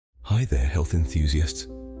Hi there, health enthusiasts.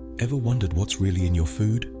 Ever wondered what's really in your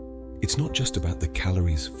food? It's not just about the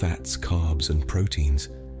calories, fats, carbs, and proteins.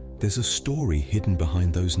 There's a story hidden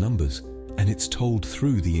behind those numbers, and it's told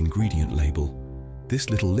through the ingredient label. This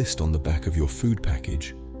little list on the back of your food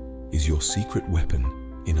package is your secret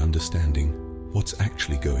weapon in understanding what's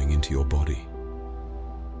actually going into your body.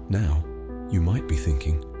 Now, you might be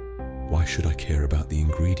thinking, why should I care about the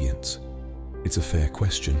ingredients? It's a fair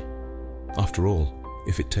question. After all,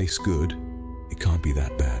 if it tastes good, it can't be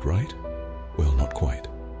that bad, right? Well, not quite.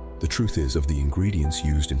 The truth is, of the ingredients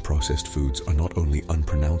used in processed foods are not only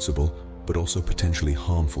unpronounceable, but also potentially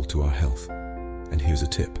harmful to our health. And here's a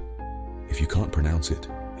tip. If you can't pronounce it,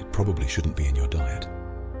 it probably shouldn't be in your diet.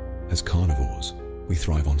 As carnivores, we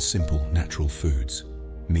thrive on simple, natural foods: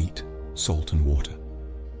 meat, salt, and water.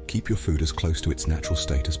 Keep your food as close to its natural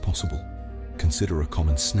state as possible. Consider a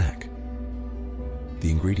common snack. The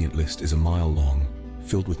ingredient list is a mile long,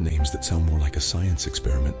 filled with names that sound more like a science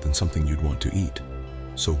experiment than something you'd want to eat.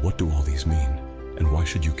 So what do all these mean, and why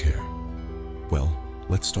should you care? Well,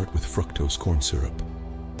 let's start with fructose corn syrup.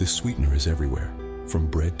 This sweetener is everywhere, from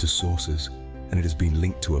bread to sauces, and it has been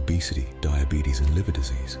linked to obesity, diabetes, and liver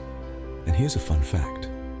disease. And here's a fun fact.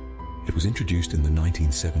 It was introduced in the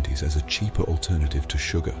 1970s as a cheaper alternative to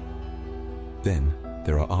sugar. Then,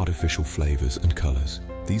 there are artificial flavors and colors.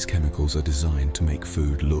 These chemicals are designed to make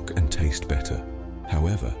food look and taste better.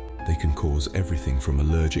 However, they can cause everything from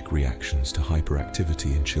allergic reactions to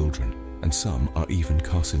hyperactivity in children, and some are even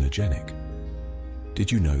carcinogenic. Did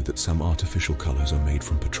you know that some artificial colors are made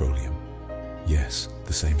from petroleum? Yes,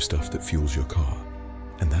 the same stuff that fuels your car.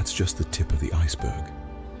 And that's just the tip of the iceberg.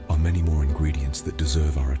 Are many more ingredients that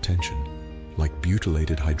deserve our attention, like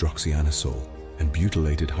butylated hydroxyanisole and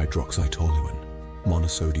butylated hydroxytoluene,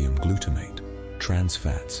 monosodium glutamate, trans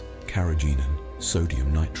fats, carrageenan,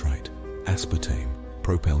 sodium nitrite, aspartame,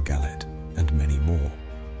 propyl gallate, and many more.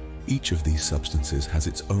 Each of these substances has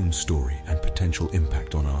its own story and potential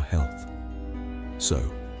impact on our health. So,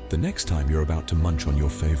 the next time you're about to munch on your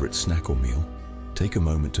favorite snack or meal, take a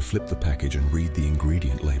moment to flip the package and read the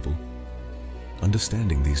ingredient label.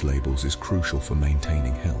 Understanding these labels is crucial for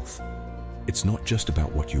maintaining health. It's not just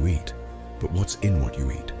about what you eat, but what's in what you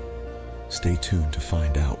eat. Stay tuned to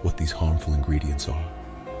find out what these harmful ingredients are.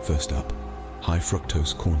 First up, high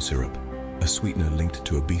fructose corn syrup, a sweetener linked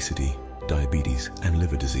to obesity, diabetes, and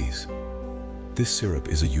liver disease. This syrup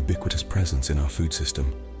is a ubiquitous presence in our food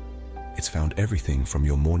system. It's found everything from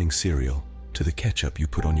your morning cereal to the ketchup you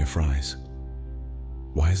put on your fries.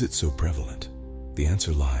 Why is it so prevalent? The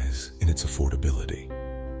answer lies in its affordability.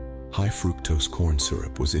 High fructose corn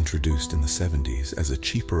syrup was introduced in the 70s as a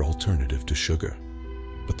cheaper alternative to sugar,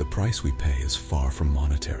 but the price we pay is far from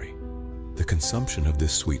monetary. The consumption of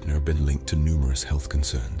this sweetener has been linked to numerous health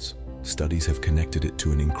concerns. Studies have connected it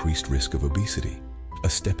to an increased risk of obesity, a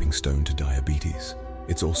stepping stone to diabetes.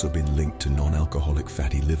 It's also been linked to non-alcoholic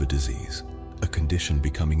fatty liver disease, a condition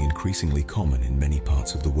becoming increasingly common in many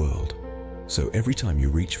parts of the world. So every time you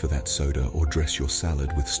reach for that soda or dress your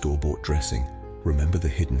salad with store-bought dressing, remember the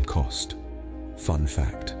hidden cost. Fun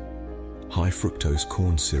fact: high fructose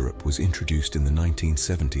corn syrup was introduced in the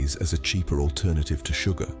 1970s as a cheaper alternative to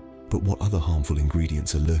sugar. But what other harmful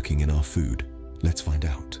ingredients are lurking in our food? Let's find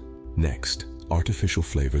out. Next, artificial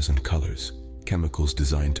flavors and colors, chemicals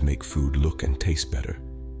designed to make food look and taste better.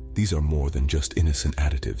 These are more than just innocent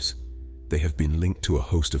additives. They have been linked to a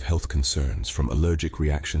host of health concerns, from allergic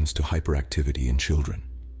reactions to hyperactivity in children.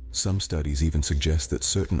 Some studies even suggest that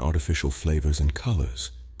certain artificial flavors and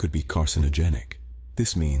colors could be carcinogenic.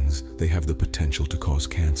 This means they have the potential to cause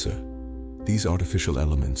cancer. These artificial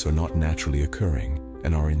elements are not naturally occurring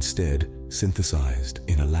and are instead synthesized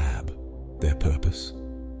in a lab. Their purpose?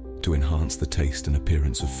 To enhance the taste and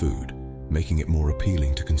appearance of food, making it more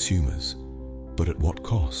appealing to consumers. But at what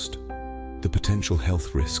cost? The potential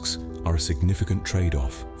health risks are a significant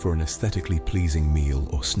trade-off for an aesthetically pleasing meal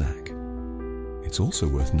or snack. It's also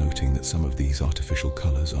worth noting that some of these artificial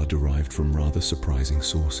colors are derived from rather surprising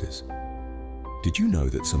sources. Did you know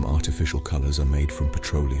that some artificial colors are made from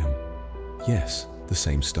petroleum? Yes, the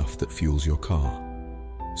same stuff that fuels your car.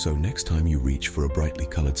 So next time you reach for a brightly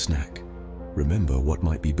colored snack, remember what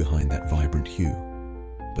might be behind that vibrant hue.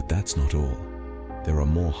 But that's not all. There are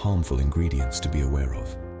more harmful ingredients to be aware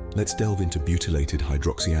of. Let's delve into butylated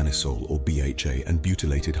hydroxyanisole, or BHA, and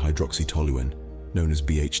butylated hydroxytoluene, known as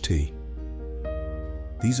BHT.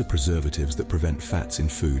 These are preservatives that prevent fats in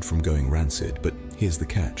food from going rancid, but here's the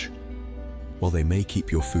catch. While they may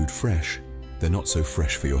keep your food fresh, they're not so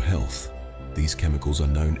fresh for your health. These chemicals are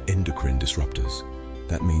known endocrine disruptors.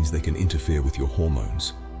 That means they can interfere with your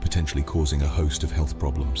hormones, potentially causing a host of health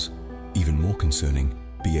problems. Even more concerning,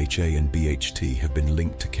 BHA and BHT have been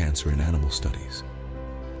linked to cancer in animal studies.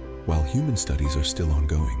 While human studies are still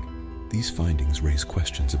ongoing, these findings raise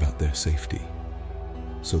questions about their safety.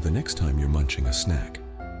 So the next time you're munching a snack,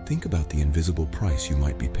 think about the invisible price you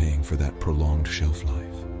might be paying for that prolonged shelf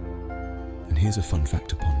life. And here's a fun fact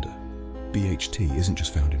to ponder. BHT isn't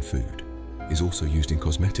just found in food. It's also used in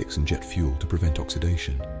cosmetics and jet fuel to prevent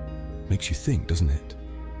oxidation. Makes you think, doesn't it?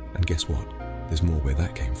 And guess what? There's more where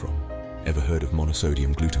that came from. Ever heard of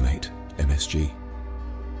monosodium glutamate, MSG?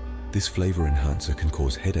 This flavor enhancer can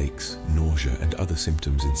cause headaches, nausea, and other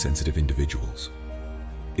symptoms in sensitive individuals.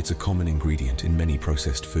 It's a common ingredient in many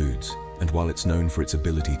processed foods, and while it's known for its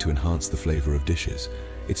ability to enhance the flavor of dishes,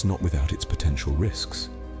 it's not without its potential risks.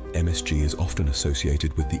 MSG is often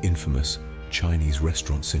associated with the infamous Chinese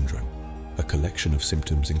restaurant syndrome, a collection of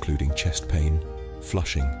symptoms including chest pain,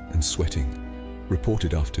 flushing, and sweating,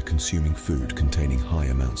 reported after consuming food containing high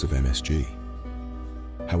amounts of MSG.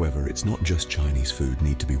 However, it's not just Chinese food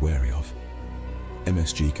need to be wary of.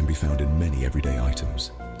 MSG can be found in many everyday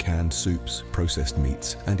items, canned soups, processed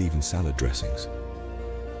meats, and even salad dressings.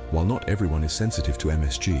 While not everyone is sensitive to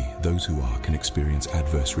MSG, those who are can experience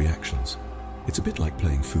adverse reactions. It's a bit like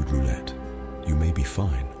playing food roulette. You may be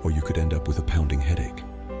fine, or you could end up with a pounding headache.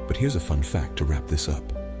 But here's a fun fact to wrap this up.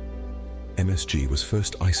 MSG was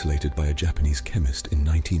first isolated by a Japanese chemist in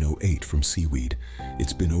 1908 from seaweed.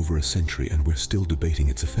 It's been over a century and we're still debating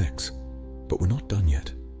its effects. But we're not done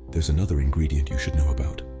yet. There's another ingredient you should know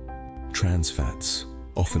about. Trans fats,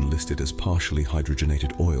 often listed as partially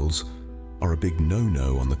hydrogenated oils, are a big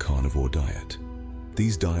no-no on the carnivore diet.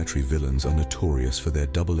 These dietary villains are notorious for their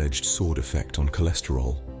double-edged sword effect on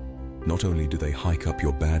cholesterol. Not only do they hike up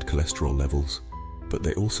your bad cholesterol levels, but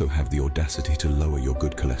they also have the audacity to lower your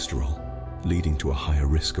good cholesterol, leading to a higher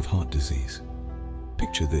risk of heart disease.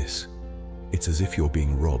 Picture this. It's as if you're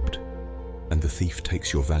being robbed, and the thief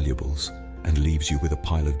takes your valuables and leaves you with a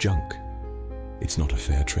pile of junk. It's not a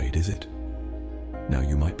fair trade, is it? Now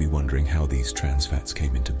you might be wondering how these trans fats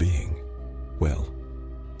came into being. Well,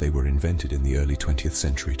 they were invented in the early 20th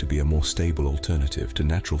century to be a more stable alternative to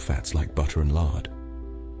natural fats like butter and lard.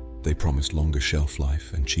 They promised longer shelf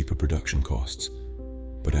life and cheaper production costs.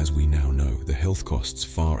 But as we now know, the health costs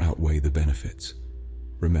far outweigh the benefits.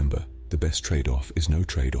 Remember, the best trade-off is no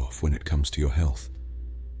trade-off when it comes to your health.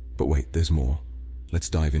 But wait, there's more. Let's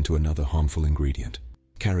dive into another harmful ingredient.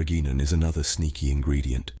 Carrageenan is another sneaky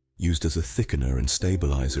ingredient, used as a thickener and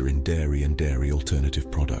stabilizer in dairy and dairy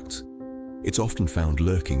alternative products. It's often found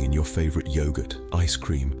lurking in your favorite yogurt, ice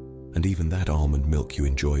cream, and even that almond milk you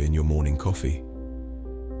enjoy in your morning coffee.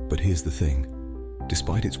 But here's the thing.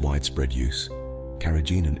 Despite its widespread use,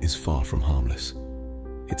 carrageenan is far from harmless.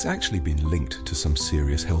 It's actually been linked to some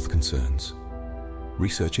serious health concerns.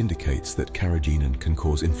 Research indicates that carrageenan can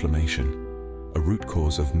cause inflammation, a root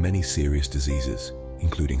cause of many serious diseases,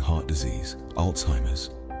 including heart disease, Alzheimer's,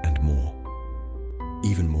 and more.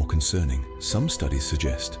 Even more concerning, some studies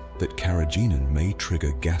suggest that carrageenan may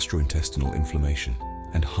trigger gastrointestinal inflammation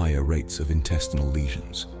and higher rates of intestinal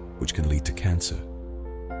lesions, which can lead to cancer.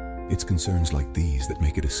 It's concerns like these that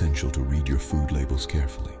make it essential to read your food labels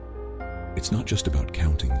carefully. It's not just about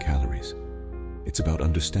counting calories. It's about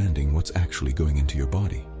understanding what's actually going into your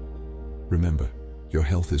body. Remember, your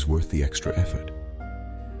health is worth the extra effort.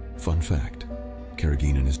 Fun fact,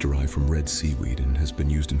 carrageenan is derived from red seaweed and has been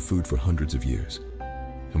used in food for hundreds of years.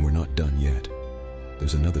 And we're not done yet.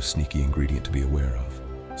 There's another sneaky ingredient to be aware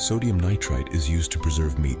of. Sodium nitrite is used to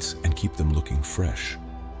preserve meats and keep them looking fresh,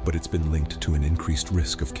 but it's been linked to an increased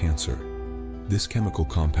risk of cancer. This chemical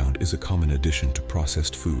compound is a common addition to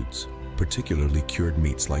processed foods, particularly cured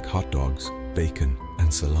meats like hot dogs, bacon,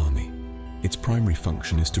 and salami. Its primary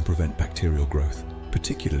function is to prevent bacterial growth,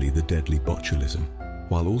 particularly the deadly botulism,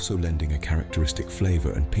 while also lending a characteristic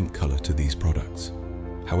flavor and pink color to these products.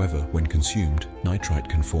 However, when consumed, nitrite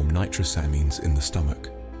can form nitrosamines in the stomach,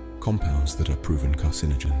 compounds that are proven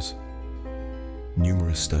carcinogens.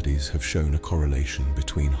 Numerous studies have shown a correlation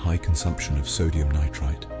between high consumption of sodium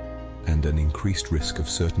nitrite and an increased risk of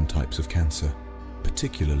certain types of cancer,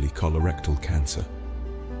 particularly colorectal cancer.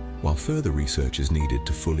 While further research is needed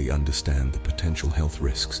to fully understand the potential health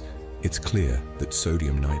risks, it's clear that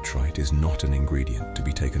sodium nitrite is not an ingredient to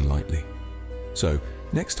be taken lightly. So,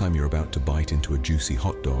 next time you're about to bite into a juicy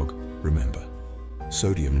hot dog, remember,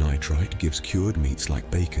 sodium nitrite gives cured meats like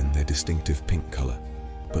bacon their distinctive pink color.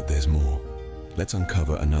 But there's more. Let's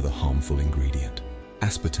uncover another harmful ingredient.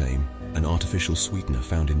 Aspartame, an artificial sweetener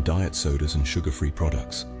found in diet sodas and sugar-free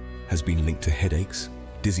products, has been linked to headaches,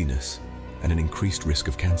 dizziness, and an increased risk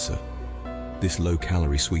of cancer. This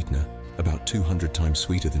low-calorie sweetener, about 200 times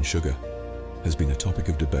sweeter than sugar, has been a topic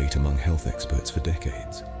of debate among health experts for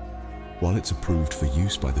decades. While it's approved for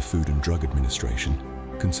use by the Food and Drug Administration,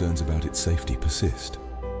 concerns about its safety persist.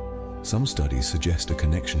 Some studies suggest a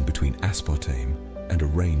connection between aspartame and a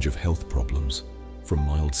range of health problems, from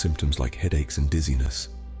mild symptoms like headaches and dizziness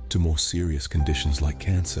to more serious conditions like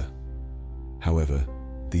cancer. However,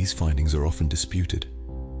 these findings are often disputed,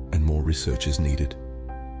 and more research is needed.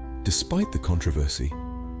 Despite the controversy,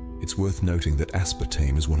 it's worth noting that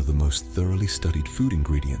aspartame is one of the most thoroughly studied food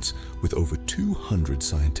ingredients, with over 200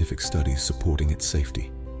 scientific studies supporting its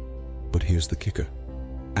safety. But here's the kicker: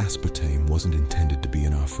 aspartame wasn't intended to be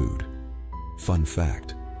in our food. Fun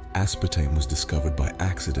fact, aspartame was discovered by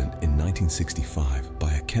accident in 1965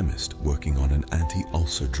 by a chemist working on an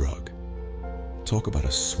anti-ulcer drug. Talk about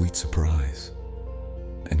a sweet surprise.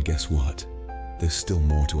 And guess what? There's still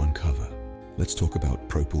more to uncover. Let's talk about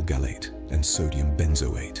propyl gallate and sodium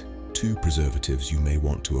benzoate, two preservatives you may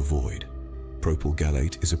want to avoid. Propyl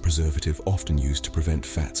gallate is a preservative often used to prevent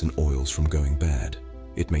fats and oils from going bad.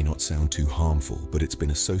 It may not sound too harmful, but it's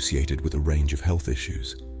been associated with a range of health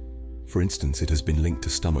issues. For instance, it has been linked to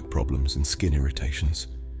stomach problems and skin irritations.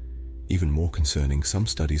 Even more concerning, some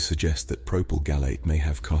studies suggest that propyl gallate may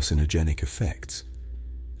have carcinogenic effects.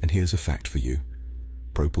 And here's a fact for you: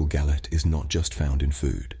 propyl gallate is not just found in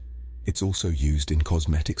food. It's also used in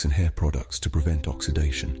cosmetics and hair products to prevent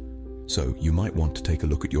oxidation. So you might want to take a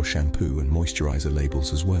look at your shampoo and moisturizer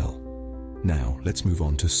labels as well. Now, let's move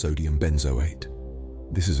on to sodium benzoate.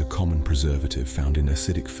 This is a common preservative found in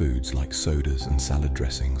acidic foods like sodas and salad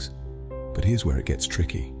dressings. But here's where it gets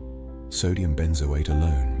tricky. Sodium benzoate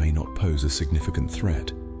alone may not pose a significant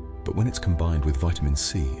threat, but when it's combined with vitamin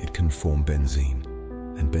C, it can form benzene.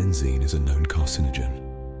 And benzene is a known carcinogen.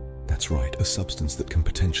 That's right, a substance that can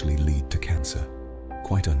potentially lead to cancer.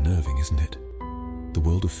 Quite unnerving, isn't it? The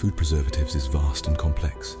world of food preservatives is vast and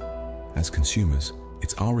complex. As consumers,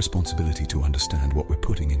 it's our responsibility to understand what we're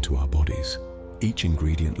putting into our bodies. Each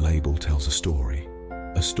ingredient label tells a story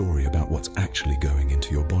about what's actually going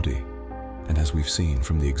into your body. And as we've seen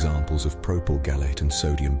from the examples of propyl gallate and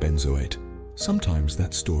sodium benzoate, sometimes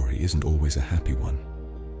that story isn't always a happy one.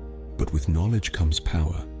 But with knowledge comes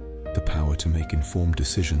power, the power to make informed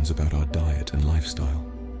decisions about our diet and lifestyle.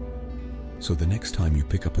 So the next time you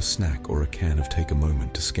pick up a snack or a can, take a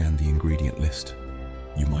moment to scan the ingredient list.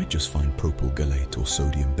 You might just find propyl gallate or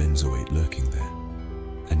sodium benzoate lurking there.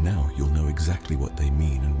 And now you'll know exactly what they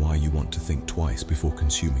mean and why you want to think twice before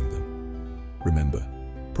consuming them. Remember,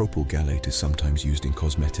 propyl gallate is sometimes used in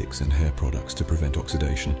cosmetics and hair products to prevent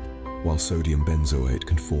oxidation, while sodium benzoate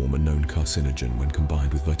can form a known carcinogen when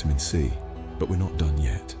combined with vitamin C. But we're not done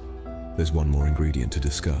yet. There's one more ingredient to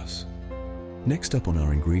discuss. Next up on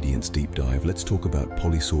our ingredients deep dive, let's talk about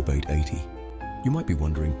polysorbate 80. You might be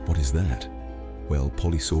wondering, what is that? Well,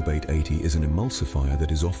 polysorbate 80 is an emulsifier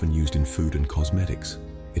that is often used in food and cosmetics.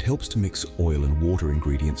 It helps to mix oil and water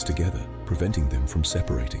ingredients together, preventing them from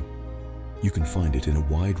separating. You can find it in a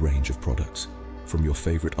wide range of products, from your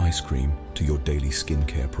favorite ice cream to your daily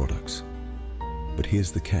skincare products. But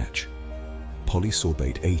here's the catch.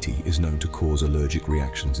 Polysorbate 80 is known to cause allergic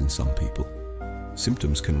reactions in some people.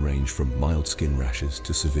 Symptoms can range from mild skin rashes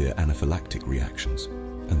to severe anaphylactic reactions,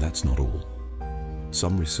 and that's not all.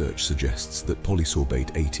 Some research suggests that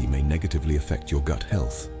polysorbate 80 may negatively affect your gut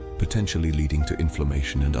health, potentially leading to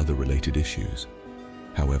inflammation and other related issues.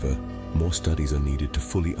 However, more studies are needed to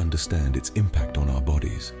fully understand its impact on our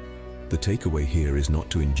bodies. The takeaway here is not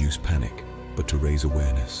to induce panic, but to raise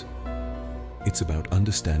awareness. It's about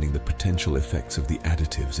understanding the potential effects of the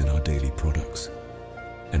additives in our daily products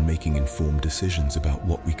and making informed decisions about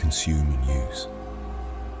what we consume and use.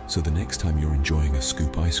 So the next time you're enjoying a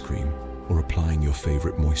scoop ice cream or applying your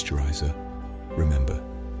favorite moisturizer, remember,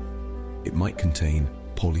 it might contain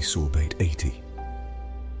polysorbate 80.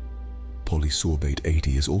 Polysorbate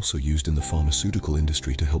 80 is also used in the pharmaceutical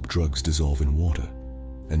industry to help drugs dissolve in water.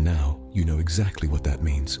 And now you know exactly what that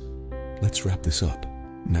means. Let's wrap this up.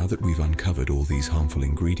 Now that we've uncovered all these harmful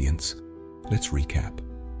ingredients, let's recap.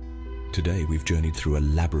 Today we've journeyed through a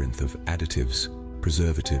labyrinth of additives,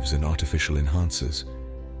 preservatives, and artificial enhancers,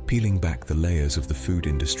 peeling back the layers of the food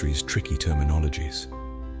industry's tricky terminologies.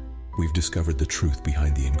 We've discovered the truth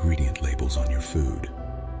behind the ingredient labels on your food.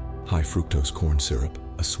 High fructose corn syrup,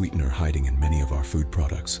 a sweetener hiding in many of our food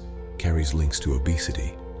products, carries links to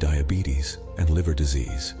obesity, diabetes, and liver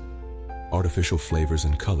disease. Artificial flavors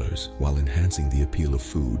and colors, while enhancing the appeal of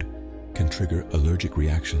food, can trigger allergic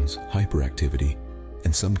reactions, hyperactivity,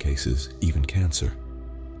 in some cases, even cancer.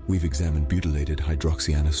 We've examined butylated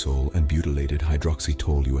hydroxyanisole and butylated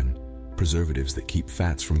hydroxytoluene, preservatives that keep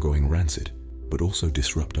fats from going rancid, but also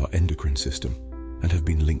disrupt our endocrine system. and have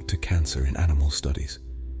been linked to cancer in animal studies.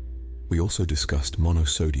 We also discussed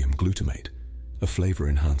monosodium glutamate, a flavor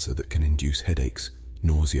enhancer that can induce headaches,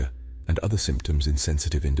 nausea, and other symptoms in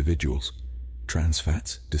sensitive individuals. Trans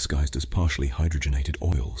fats, disguised as partially hydrogenated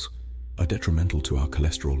oils, are detrimental to our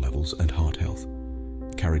cholesterol levels and heart health.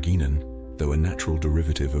 Carrageenan, though a natural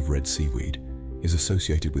derivative of red seaweed, is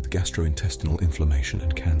associated with gastrointestinal inflammation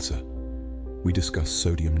and cancer. We discuss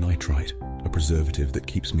sodium nitrite, a preservative that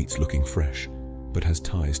keeps meats looking fresh, but has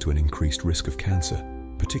ties to an increased risk of cancer,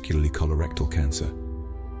 particularly colorectal cancer.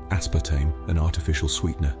 Aspartame, an artificial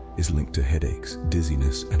sweetener, is linked to headaches,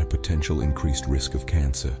 dizziness, and a potential increased risk of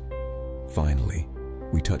cancer. Finally,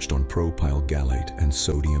 we touched on propyl gallate and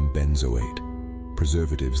sodium benzoate,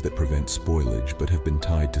 preservatives that prevent spoilage but have been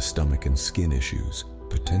tied to stomach and skin issues,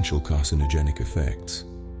 potential carcinogenic effects,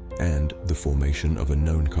 and the formation of a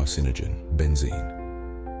known carcinogen,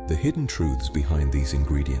 benzene. The hidden truths behind these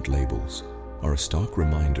ingredient labels are a stark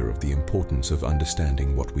reminder of the importance of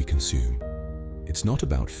understanding what we consume. It's not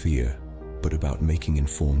about fear, but about making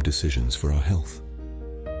informed decisions for our health.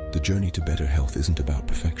 The journey to better health isn't about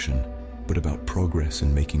perfection, but about progress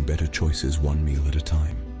and making better choices one meal at a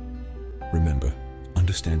time. Remember,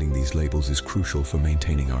 understanding these labels is crucial for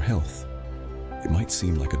maintaining our health. It might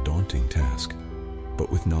seem like a daunting task,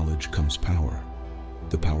 but with knowledge comes power.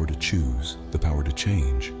 The power to choose, the power to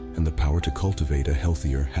change, and the power to cultivate a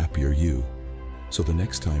healthier, happier you. So the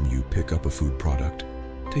next time you pick up a food product,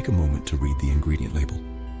 take a moment to read the ingredient label.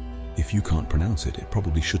 If you can't pronounce it, it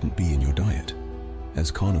probably shouldn't be in your diet. As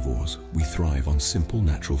carnivores, we thrive on simple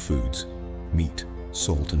natural foods: meat,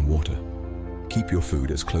 salt, and water. Keep your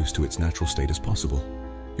food as close to its natural state as possible.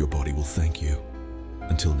 Your body will thank you.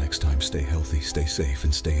 Until next time, stay healthy, stay safe,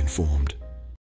 and stay informed.